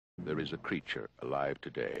There is a creature alive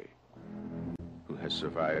today who has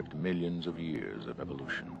survived millions of years of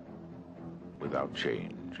evolution without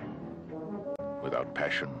change, without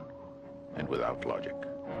passion, and without logic.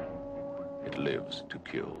 It lives to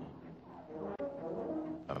kill.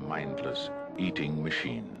 A mindless eating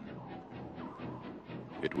machine.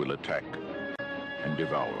 It will attack and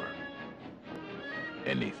devour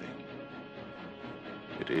anything.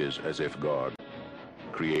 It is as if God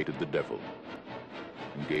created the devil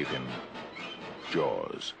and gave him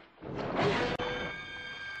jaws.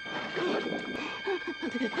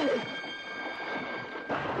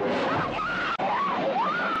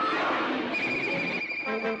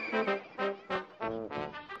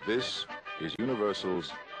 This is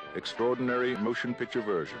Universal's extraordinary motion picture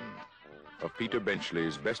version of Peter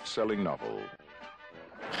Benchley's best-selling novel,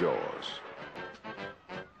 Jaws.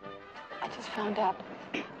 I just found out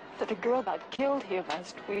that a girl got killed here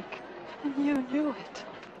last week, and you knew it.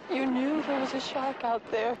 You knew there was a shark out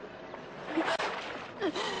there.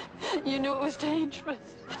 You knew it was dangerous,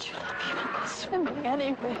 but you let people go swimming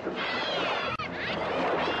anyway.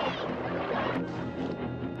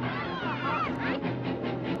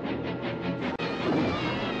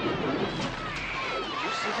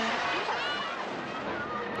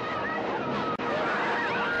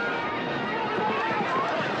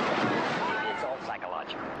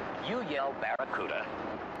 You yell barracuda.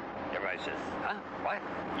 Everybody says, huh? What?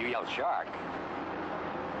 You yell shark.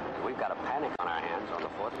 We've got a panic on our hands on the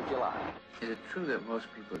 4th of July. Is it true that most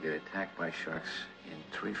people get attacked by sharks in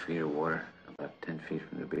 3 feet of water, about 10 feet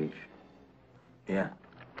from the beach? Yeah.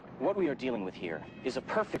 What we are dealing with here is a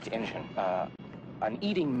perfect engine, an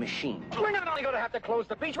eating machine. We're not only going to have to close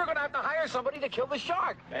the beach, we're going to have to hire somebody to kill the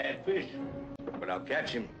shark. Bad fish. But I'll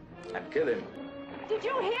catch him and kill him. Did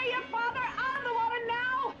you hear your father? Out of the water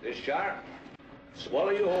now! This shark, swallow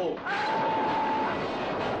you whole.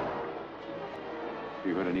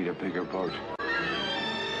 You're gonna need a bigger boat.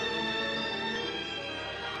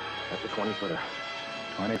 That's a 20-footer.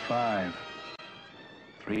 25.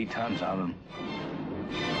 3 tons of them.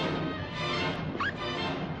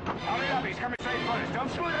 Hurry up, he's coming straight for us. Don't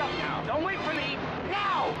screw it up now. Don't wait for me.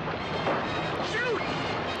 Now! Shoot!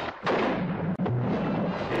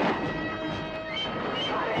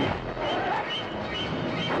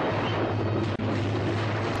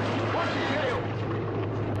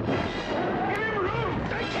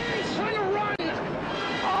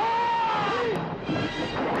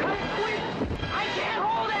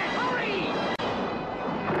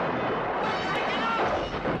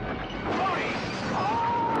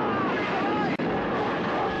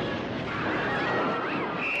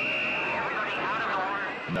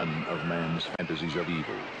 None of man's fantasies of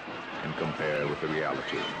evil can compare with the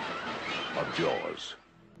reality of Jaws.